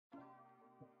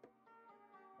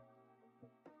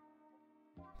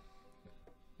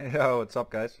Yo, what's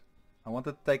up guys? I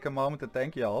wanted to take a moment to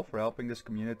thank you all for helping this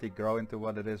community grow into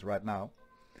what it is right now.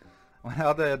 When I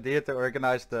had the idea to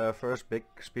organize the first big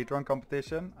speedrun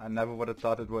competition, I never would have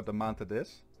thought it would amount to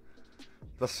this.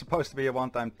 It was supposed to be a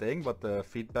one-time thing, but the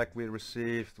feedback we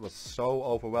received was so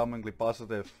overwhelmingly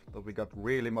positive that we got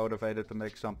really motivated to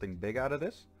make something big out of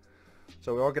this.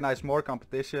 So we organized more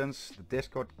competitions, the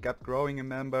Discord kept growing in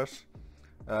members,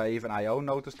 even IO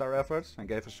noticed our efforts and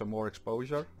gave us some more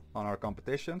exposure on our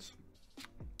competitions.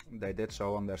 They did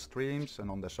so on their streams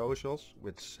and on their socials,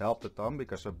 which helped a ton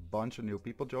because a bunch of new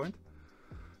people joined.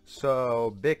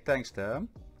 So big thanks to them.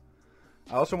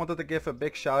 I also wanted to give a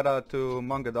big shout out to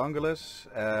Mangadongulis,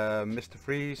 Mr.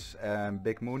 Freeze and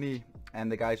Big Mooney and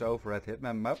the guys over at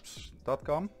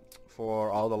hitmanmaps.com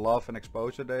for all the love and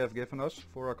exposure they have given us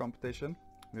for our competition.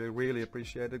 We really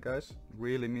appreciate it guys, it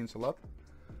really means a lot.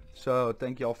 So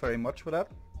thank you all very much for that.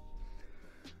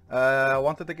 I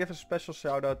wanted to give a special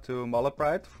shout out to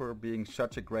MulletPride for being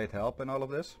such a great help in all of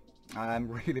this. I'm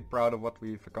really proud of what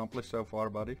we've accomplished so far,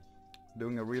 buddy.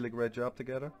 Doing a really great job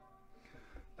together.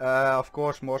 Of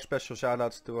course, more special shout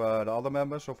outs to the other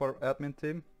members of our admin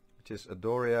team, which is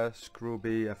Adoria,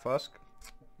 Scrooby and Fusk.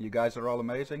 You guys are all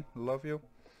amazing, love you.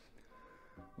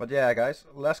 But yeah guys,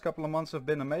 last couple of months have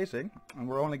been amazing and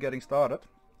we're only getting started.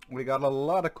 We got a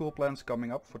lot of cool plans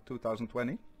coming up for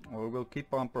 2020. We will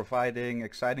keep on providing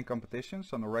exciting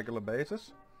competitions on a regular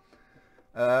basis.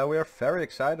 We are very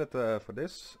excited for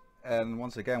this, and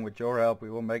once again with your help we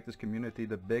will make this community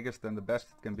the biggest and the best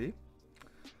it can be.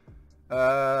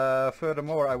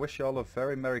 Furthermore, I wish you all a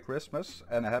very Merry Christmas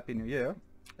and a Happy New Year,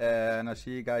 and I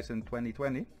see you guys in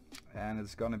 2020 and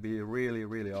it's gonna be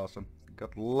really awesome.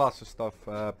 Got lots of stuff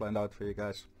planned out for you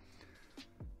guys.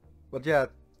 But yeah,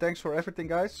 thanks for everything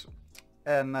guys,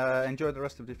 and enjoy the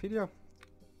rest of the video.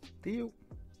 See you.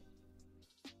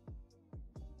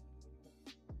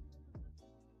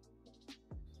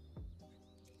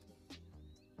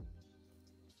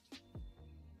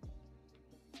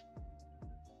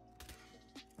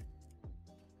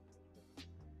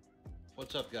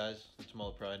 What's up guys, it's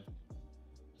MulletPride.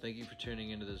 Thank you for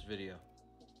tuning into this video.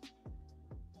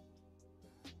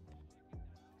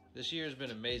 This year has been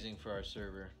amazing for our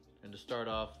server, and to start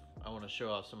off, I want to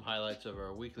show off some highlights of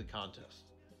our weekly contest.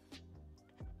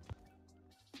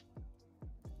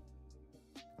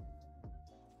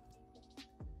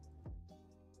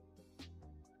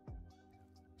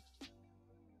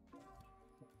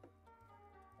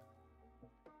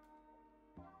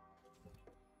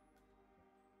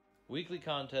 Weekly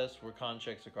contests were con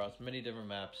checks across many different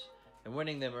maps, and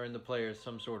winning them earned the players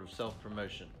some sort of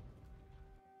self-promotion.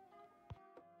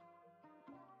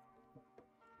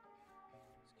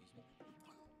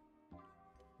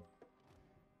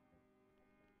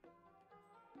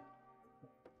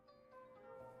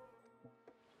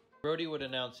 Frote would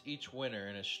announce each winner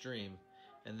in a stream,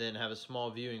 and then have a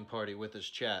small viewing party with his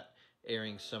chat,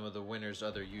 airing some of the winners'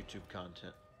 other YouTube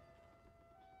content.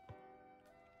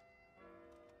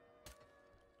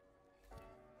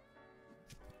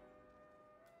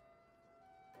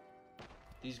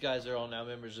 These guys are all now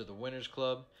members of the Winners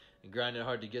Club and grinding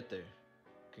hard to get there.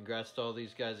 Congrats to all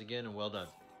these guys again and well done.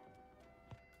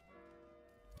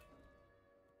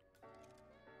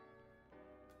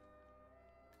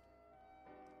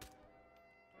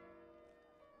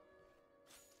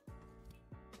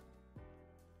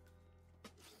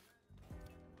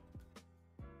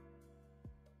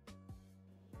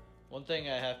 One thing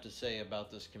I have to say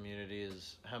about this community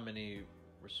is how many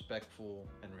respectful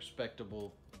and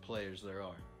respectable players there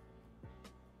are.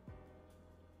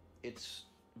 It's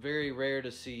very rare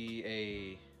to see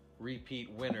a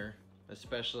repeat winner,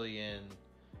 especially in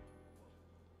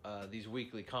these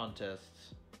weekly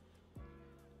contests.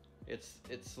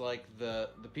 It's like the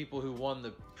people who won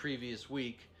the previous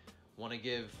week want to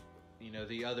give, you know,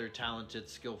 the other talented,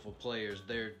 skillful players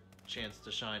their chance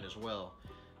to shine as well.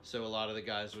 So a lot of the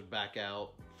guys would back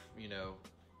out, you know,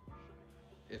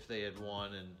 if they had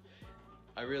won, and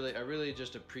I really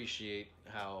just appreciate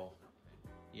how,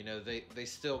 you know, they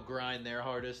still grind their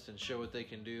hardest and show what they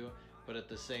can do, but at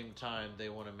the same time they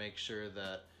want to make sure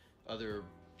that other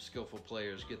skillful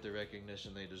players get the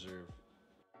recognition they deserve.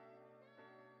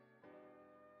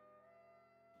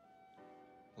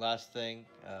 Last thing,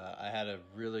 I had a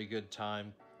really good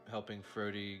time helping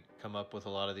Frote come up with a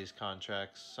lot of these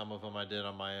contracts. Some of them I did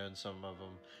on my own, some of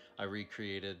them I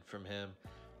recreated from him.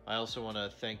 I also want to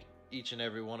thank each and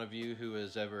every one of you who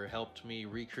has ever helped me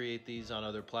recreate these on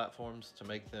other platforms to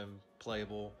make them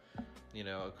playable, you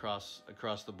know, across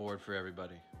the board for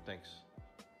everybody. Thanks.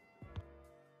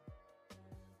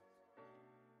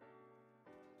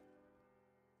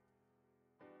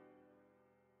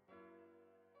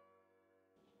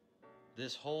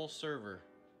 This whole server,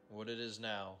 what it is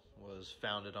now, was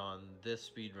founded on this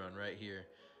speedrun right here.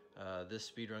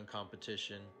 This speedrun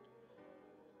competition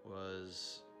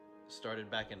was started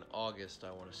back in August,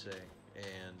 I want to say,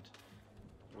 and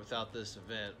without this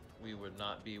event, we would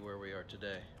not be where we are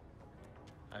today.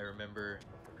 I remember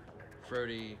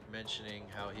Frote mentioning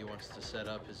how he wants to set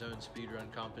up his own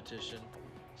speedrun competition,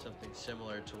 something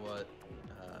similar to what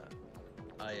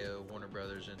IO, Warner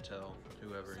Brothers, Intel,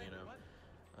 whoever,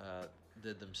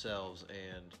 did themselves.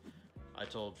 And I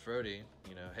told Frote,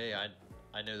 hey,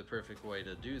 I know the perfect way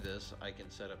to do this. I can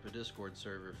set up a Discord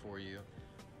server for you.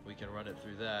 We can run it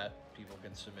through that. People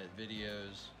can submit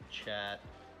videos, chat,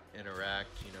 interact,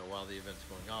 while the event's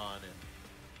going on.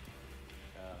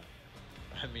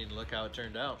 And look how it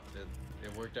turned out.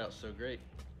 It worked out so great.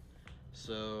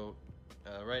 So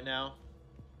right now,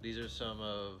 these are some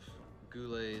of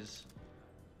Goulet's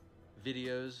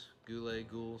videos.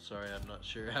 Ghoul, sorry, I'm not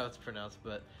sure how it's pronounced,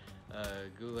 but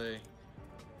Goulet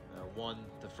won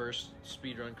the first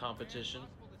speedrun competition.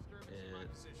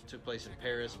 It took place in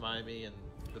Paris, Miami, and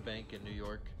the bank in New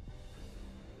York.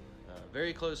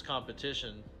 Very close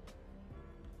competition.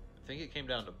 I think it came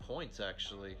down to points,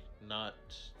 actually, not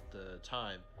the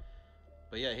time.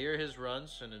 But yeah, here are his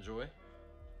runs, and enjoy.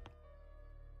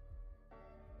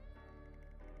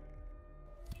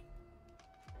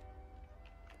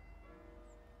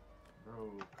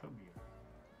 Bro, come here.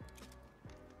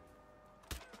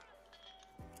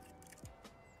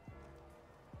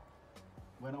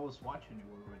 When I was watching, you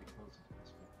were already close to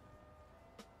this one.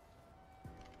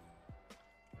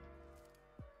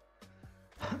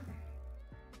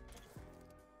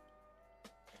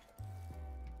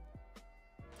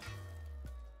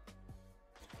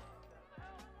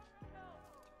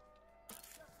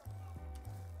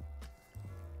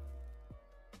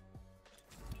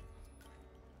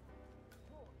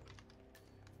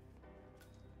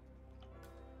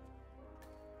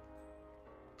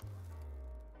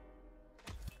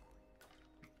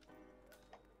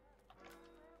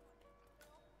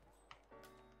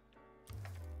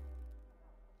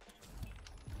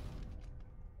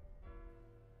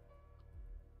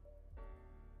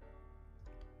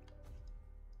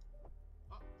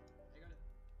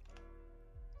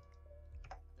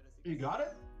 You got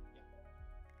it?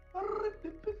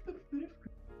 Yeah.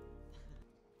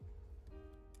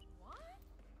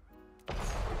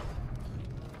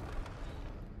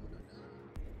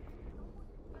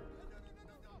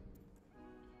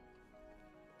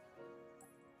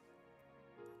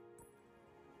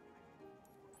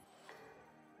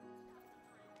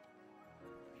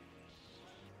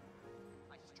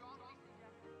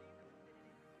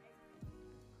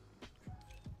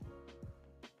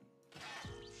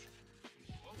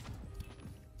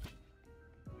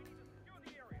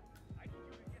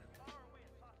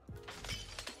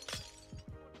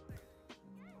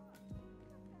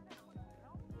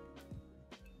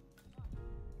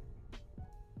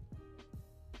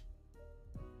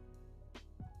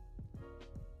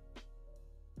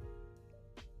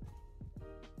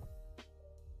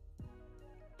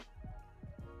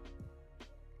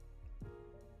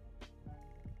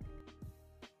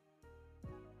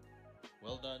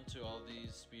 Well done to all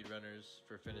these speedrunners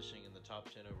for finishing in the top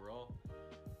 10 overall.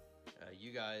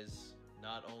 You guys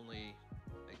not only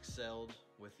excelled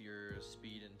with your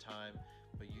speed and time,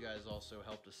 but you guys also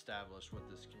helped establish what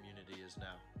this community is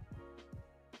now.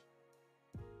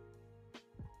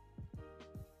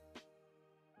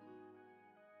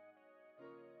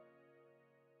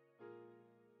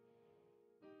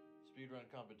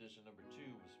 Speedrun competition number 2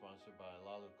 was sponsored by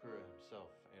Lalo Kura himself,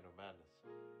 Anno Madness.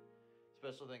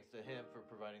 Special thanks to him for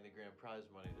providing the grand prize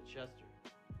money to Chester.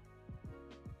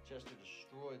 Chester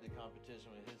destroyed the competition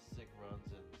with his sick runs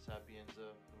in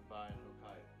Sapienza, Mumbai, and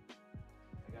Hokkaido.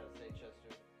 I gotta say,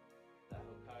 Chester, that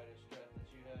Hokkaido strat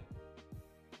that you had,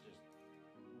 just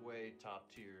way top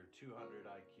tier, 200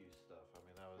 IQ stuff. I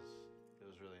mean, it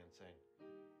was really insane.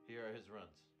 Here are his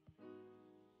runs.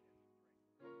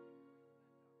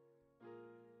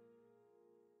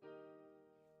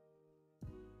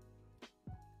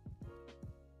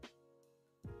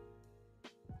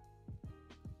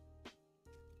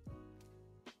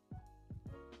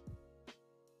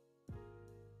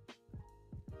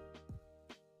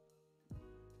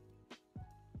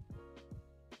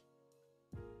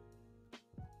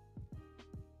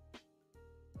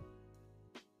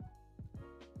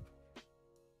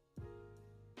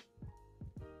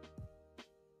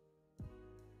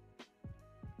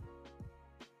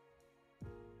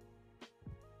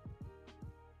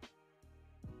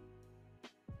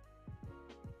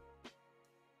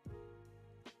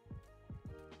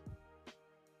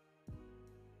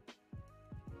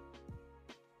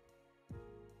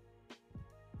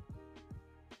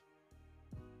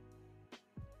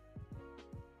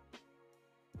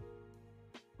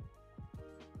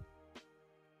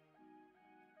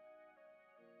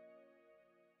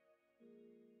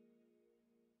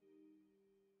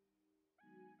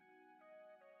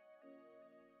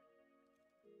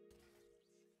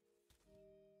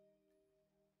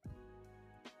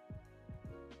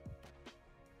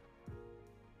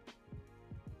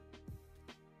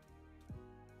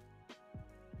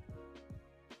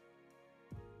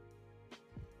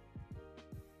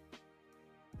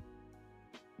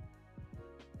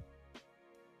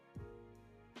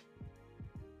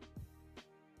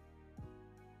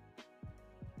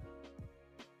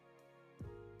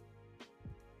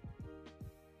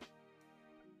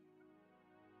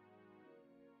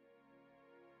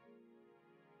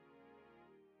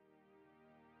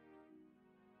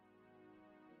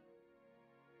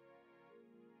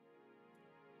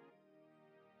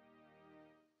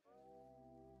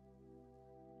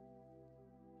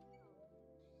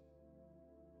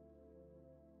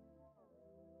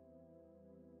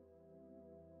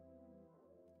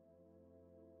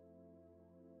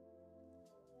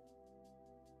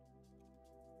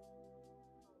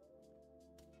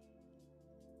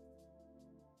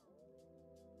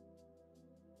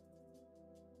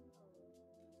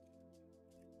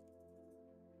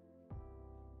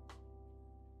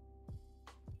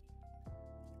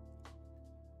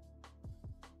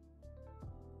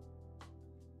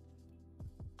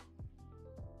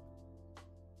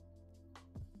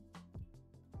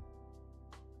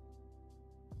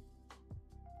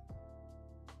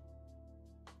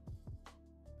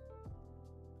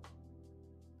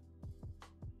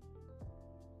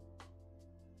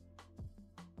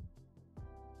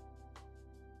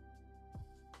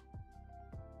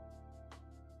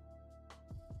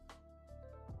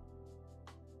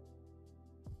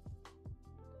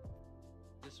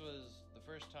 was the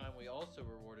first time we also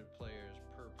rewarded players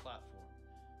per platform.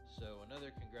 So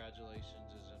another congratulations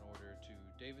is in order to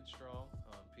David Strong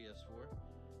on PS4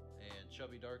 and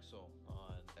Chubby Dark Soul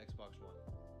on Xbox One.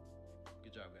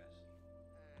 Good job, guys.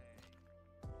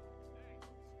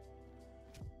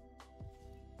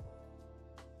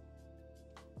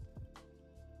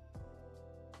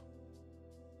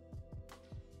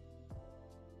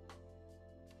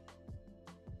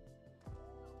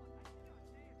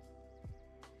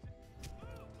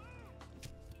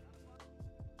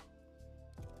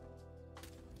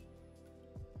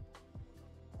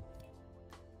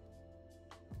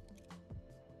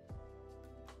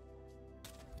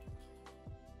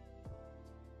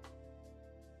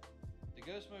 The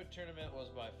Ghost Mode tournament was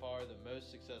by far the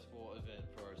most successful event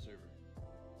for our server.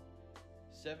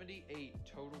 78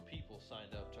 total people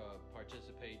signed up to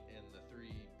participate in the 3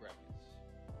 brackets,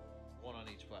 one on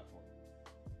each platform.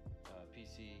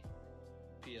 PC,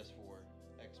 PS4,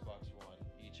 Xbox One,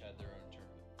 each had their own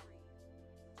tournament.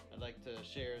 I'd like to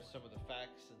share some of the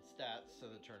facts and stats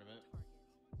of the tournament.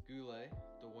 Goulet,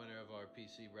 the winner of our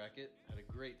PC bracket, had a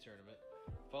great tournament.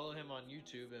 Follow him on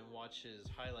YouTube and watch his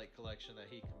highlight collection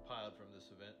that he compiled from this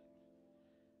event.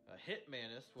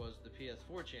 Hitmanist was the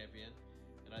PS4 champion,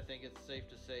 and I think it's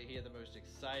safe to say he had the most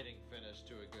exciting finish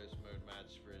to a Ghost Mode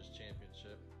match for his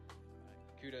championship.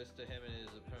 Kudos to him and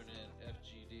his opponent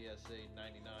FGDSA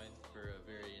 99 for a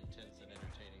very intense and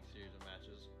entertaining series of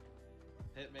matches.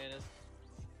 Hitmanist,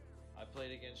 I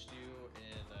played against you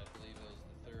in, I believe it was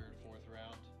the 3rd, 4th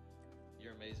round.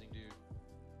 You're amazing, dude.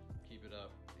 Keep it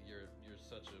up. You're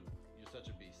such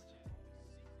a beast.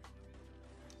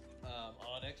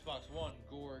 On Xbox One,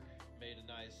 Gorg made a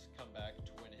nice comeback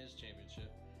to win his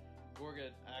championship. Gorg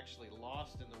had actually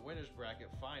lost in the winners bracket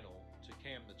final to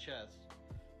Cam the Chest,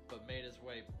 but made his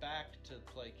way back to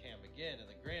play Cam again in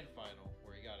the grand final,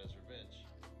 where he got his revenge.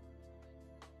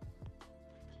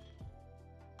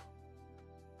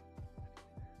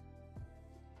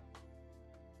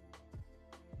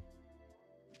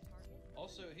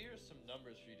 Also, here's some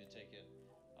numbers for you to take in.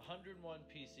 101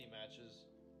 PC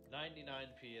matches, 99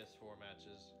 PS4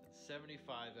 matches, and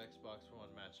 75 Xbox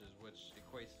One matches, which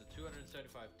equates to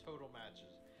 275 total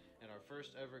matches in our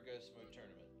first ever Ghost Mode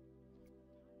tournament.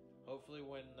 Hopefully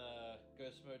when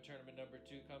Ghost Mode tournament number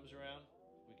 2 comes around,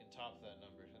 we can top that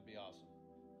number. It'd be awesome.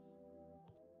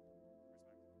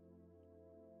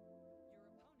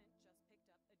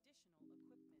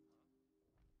 Your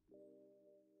opponent just picked up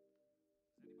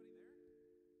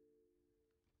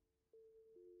additional equipment.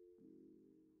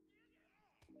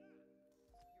 Is anybody there?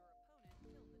 Your opponent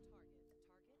killed the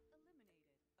target. Target eliminated.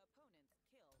 Opponent's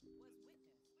kill was witnessed.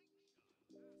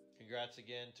 Congrats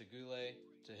again to Goulet,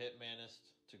 to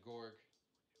Hitmanist, to Gorg.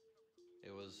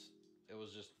 It was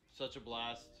just such a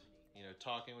blast, you know,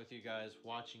 talking with you guys,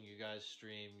 watching you guys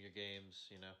stream your games,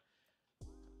 you know.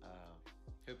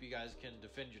 Hope you guys can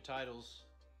defend your titles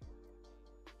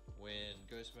when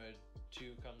Ghost Mode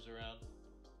 2 comes around.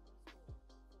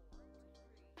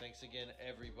 Thanks again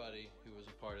everybody who was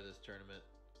a part of this tournament.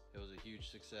 It was a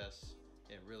huge success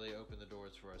and really opened the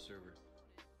doors for our server.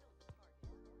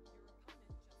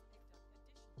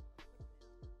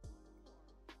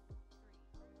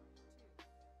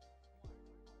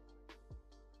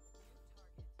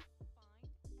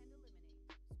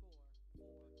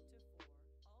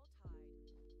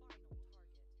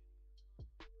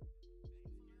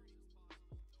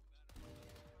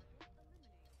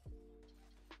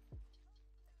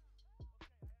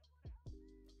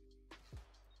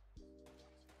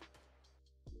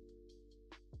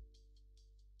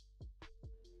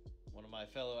 One of my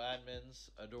fellow admins,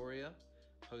 Adoria,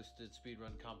 hosted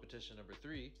Speedrun Competition number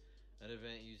 3, an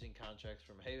event using contracts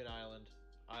from Haven Island,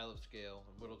 Isle of Scale,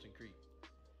 and Whittleton Creek.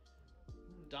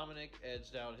 Dominic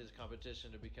edged out his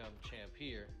competition to become champ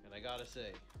here, and I gotta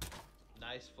say,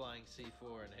 nice flying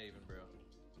C4 in Haven, bro.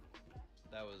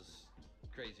 That was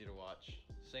crazy to watch.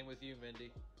 Same with you,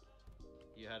 Mindy.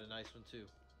 You had a nice one too.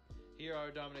 Here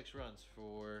are Dominic's runs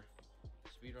for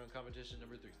Speedrun Competition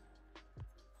number 3.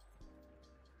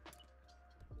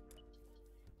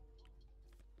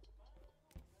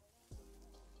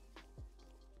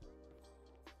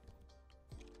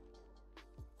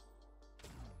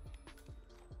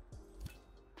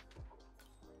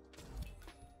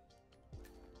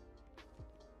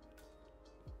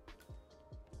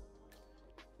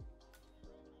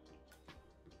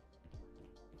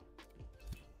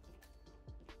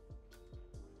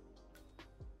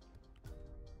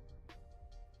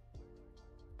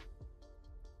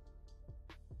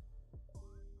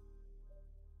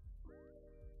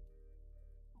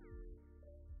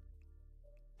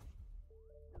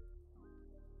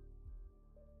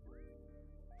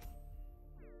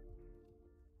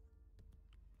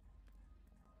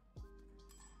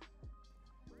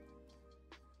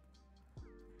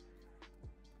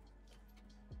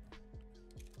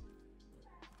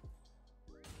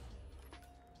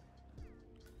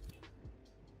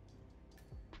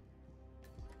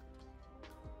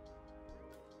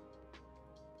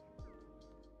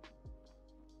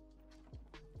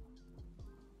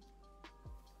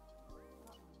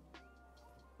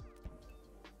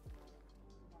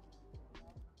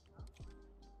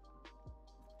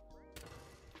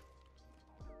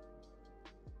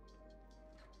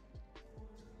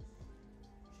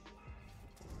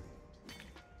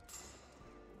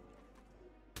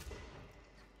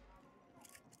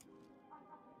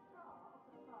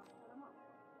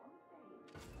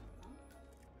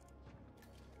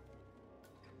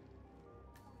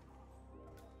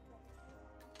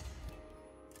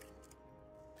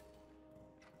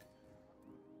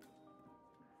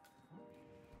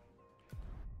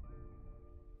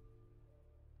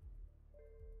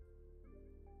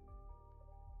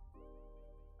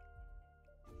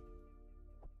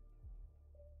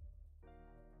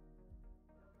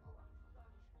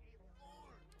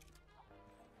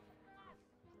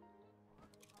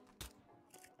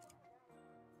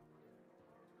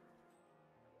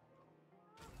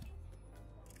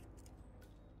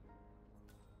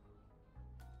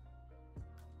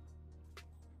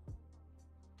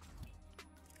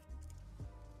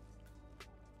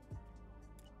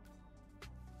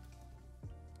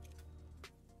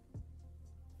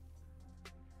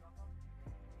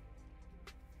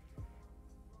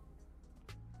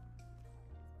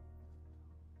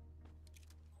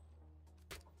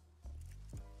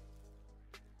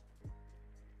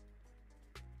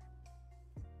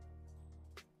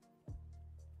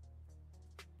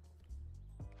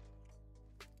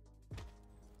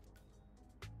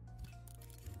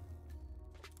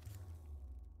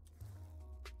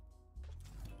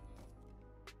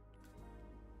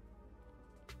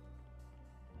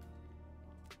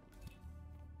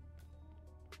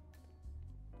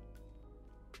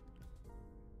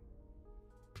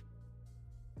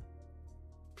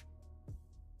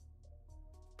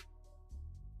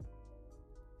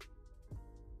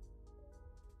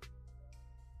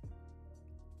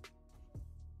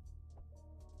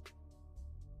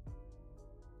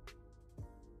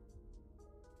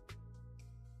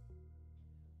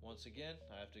 once again,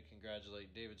 I have to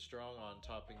congratulate David Strong on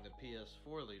topping the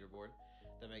PS4 leaderboard.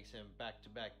 That makes him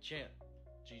back-to-back champ.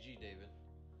 GG, David.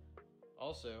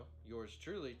 Also, yours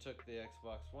truly took the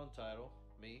Xbox One title,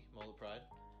 me, MulletPride.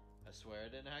 I swear I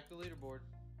didn't hack the leaderboard.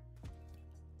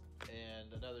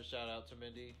 And another shout out to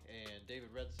Mindy and David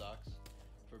Red Sox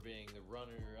for being the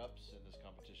runner-ups in this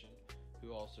competition,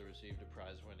 who also received a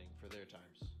prize winning for their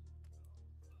times.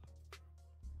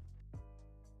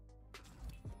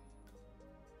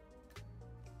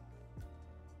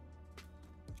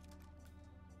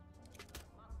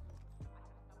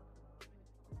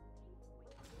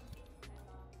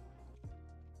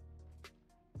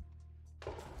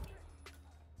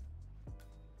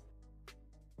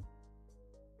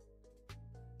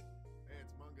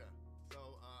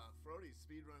 Frote's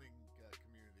speedrunning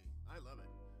community. I love it.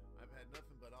 I've had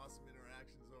nothing but awesome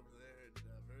interactions over there, and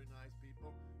very nice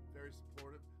people, very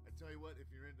supportive. I tell you what, if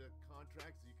you're into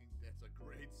contracts, that's a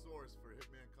great source for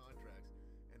Hitman contracts.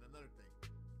 And another thing,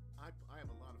 I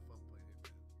have a lot of fun playing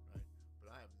Hitman, right?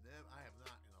 But I have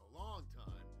not in a long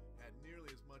time had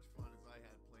nearly as much fun as I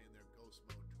had playing their Ghost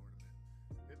Mode tournament.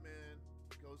 Hitman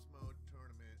Ghost Mode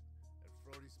tournament at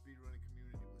Frote's speedrunning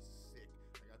community was sick.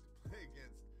 I got to play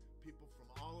against people from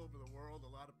all over the world,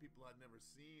 a lot of people I'd never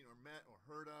seen or met or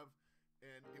heard of,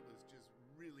 and it was just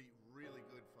really, really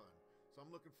good fun. So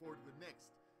I'm looking forward to the next.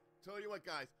 Tell you what,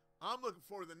 guys, I'm looking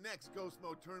forward to the next Ghost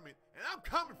Mode tournament, and I'm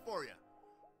coming for you.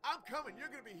 I'm coming. You're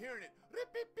going to be hearing it.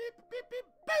 Rip, beep, beep, beep, beep,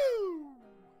 boo!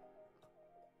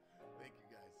 Thank you,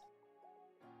 guys.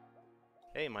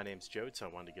 Hey, my name's Joe, so I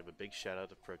wanted to give a big shout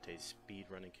out to Frote's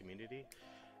speedrunning community,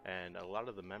 and a lot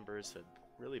of the members have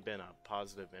really been a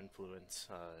positive influence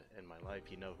in my life.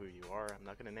 You know who you are. I'm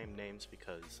not going to name names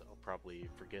because I'll probably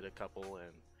forget a couple,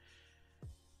 and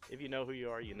if you know who you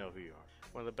are, you know who you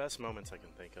are. One of the best moments I can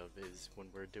think of is when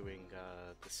we're doing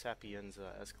the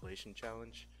Sapienza escalation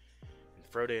challenge, and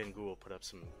Frote and Ghoul put up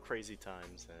some crazy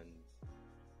times, and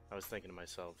I was thinking to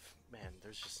myself, man,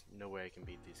 there's just no way I can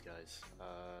beat these guys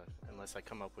unless I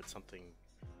come up with something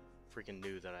freaking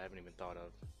new that I haven't even thought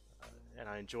of. And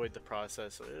I enjoyed the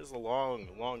process. It was a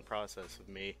long process of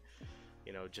me,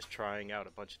 you know, just trying out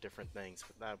a bunch of different things.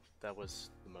 But that was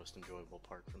the most enjoyable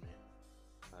part for me.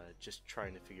 Just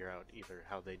trying to figure out either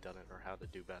how they done it or how to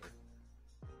do better.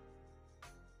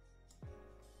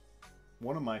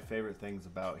 One of my favorite things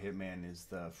about Hitman is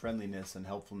the friendliness and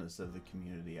helpfulness of the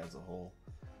community as a whole.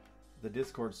 The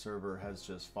Discord server has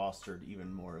just fostered even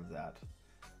more of that.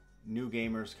 New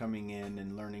gamers coming in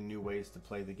and learning new ways to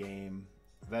play the game.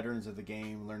 Veterans of the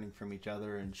game learning from each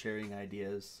other and sharing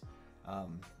ideas,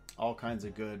 all kinds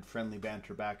of good friendly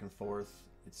banter back and forth.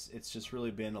 It's just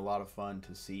really been a lot of fun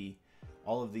to see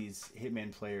all of these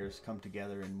Hitman players come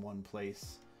together in one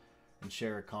place and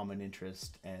share a common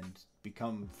interest and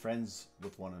become friends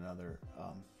with one another.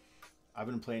 I've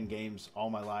been playing games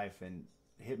all my life, and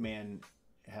Hitman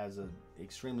has an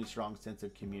extremely strong sense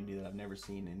of community that I've never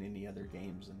seen in any other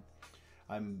games, and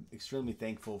I'm extremely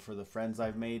thankful for the friends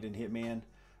I've made in Hitman,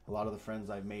 a lot of the friends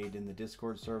I've made in the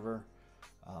Discord server.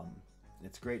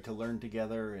 It's great to learn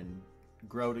together and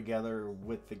grow together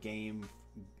with the game,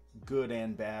 good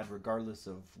and bad, regardless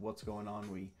of what's going on.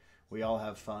 We all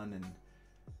have fun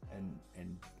and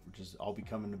we're just all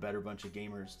becoming a better bunch of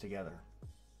gamers together.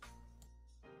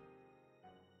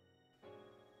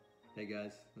 Hey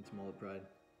guys, it's MulletPride.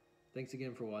 Thanks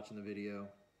again for watching the video.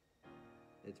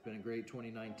 It's been a great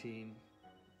 2019.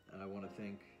 I want to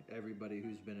thank everybody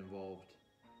who's been involved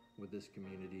with this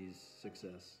community's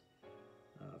success.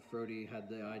 Frote had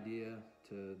the idea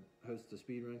to host a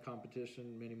speedrun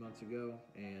competition many months ago,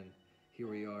 and here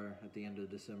we are at the end of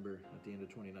December, at the end of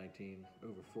 2019,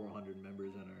 over 400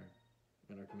 members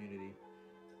in our community.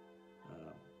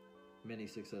 Many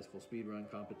successful speedrun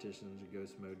competitions, a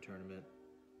Ghost Mode tournament,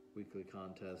 weekly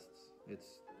contests.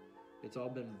 It's all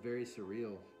been very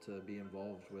surreal to be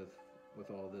involved with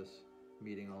all this,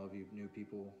 meeting all of you new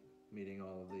people, meeting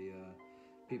all of the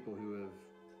people who have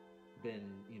been,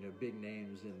 big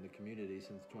names in the community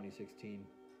since 2016.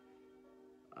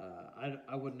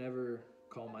 I would never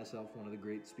call myself one of the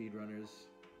great speedrunners.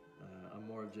 I'm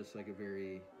more of just like a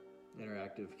very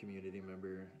interactive community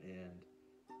member, and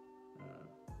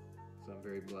so I'm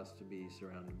very blessed to be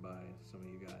surrounded by some of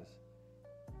you guys.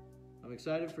 I'm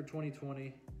excited for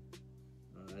 2020.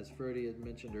 As Frote had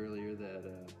mentioned earlier, that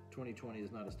 2020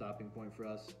 is not a stopping point for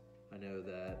us. I know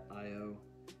that IO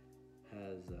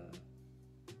has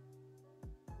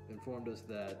informed us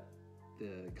that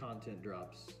the content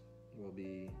drops will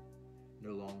be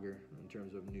no longer in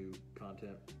terms of new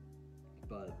content,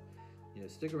 but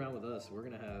stick around with us. We're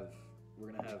gonna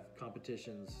have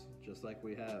competitions just like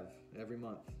we have every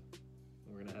month.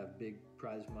 We're gonna have big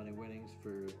prize money winnings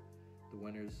for the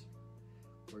winners.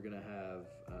 We're gonna have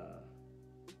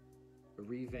a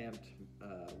revamped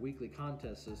weekly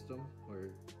contest system.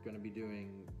 We're gonna be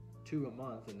doing 2 a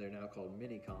month, and they're now called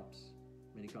mini comps,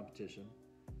 mini competition.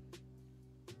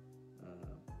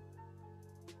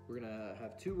 We're gonna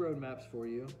have 2 roadmaps for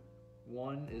you.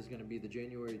 One is gonna be the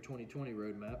January 2020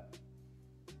 roadmap.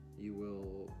 You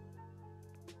will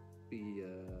be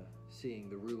seeing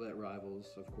the Roulette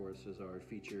Rivals, of course, as our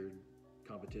featured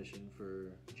competition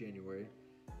for January.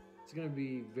 It's going to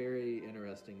be very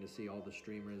interesting to see all the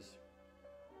streamers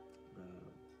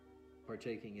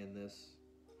partaking in this.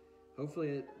 Hopefully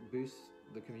it boosts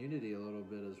the community a little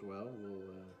bit as well.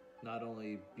 We'll not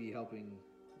only be helping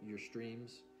your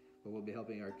streams, but we'll be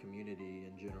helping our community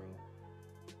in general.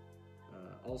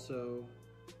 Also,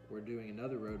 we're doing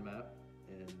another roadmap,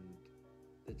 and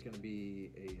it's going to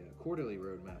be a quarterly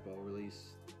roadmap. I'll release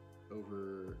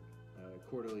over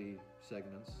quarterly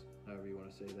segments, however you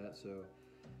want to say that. So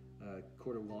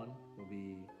quarter 1 will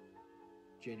be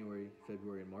January,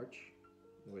 February, and March,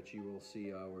 which you will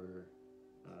see our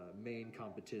main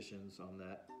competitions on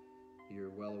that.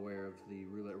 You're well aware of the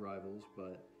Roulette Rivals,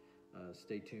 but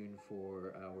stay tuned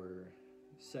for our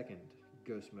second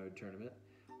Ghost Mode tournament,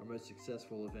 our most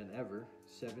successful event ever.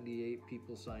 78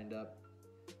 people signed up.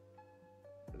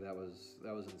 That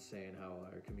was insane how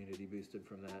our community boosted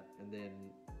from that. And then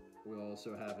we'll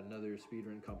also have another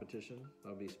speedrun competition.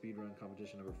 That'll be speedrun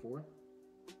competition number 4.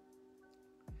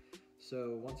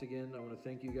 So once again, I want to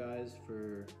thank you guys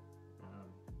for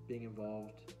being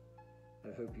involved.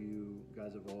 I hope you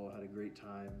guys have all had a great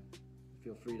time.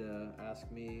 Feel free to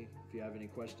ask me if you have any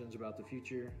questions about the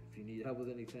future. If you need help with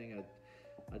anything,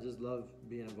 I just love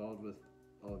being involved with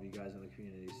all of you guys in the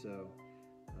community. So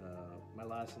my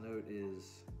last note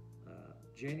is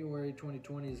January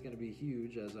 2020 is going to be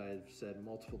huge, as I've said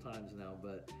multiple times now,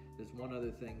 but there's one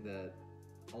other thing that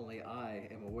only I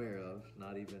am aware of,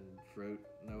 not even Frote,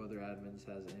 no other admins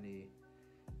has any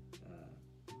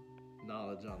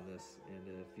knowledge on this, and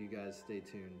if you guys stay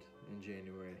tuned in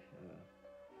January,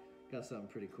 got something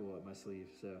pretty cool up my sleeve.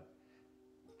 So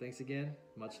thanks again,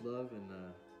 much love, and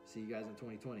see you guys in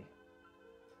 2020.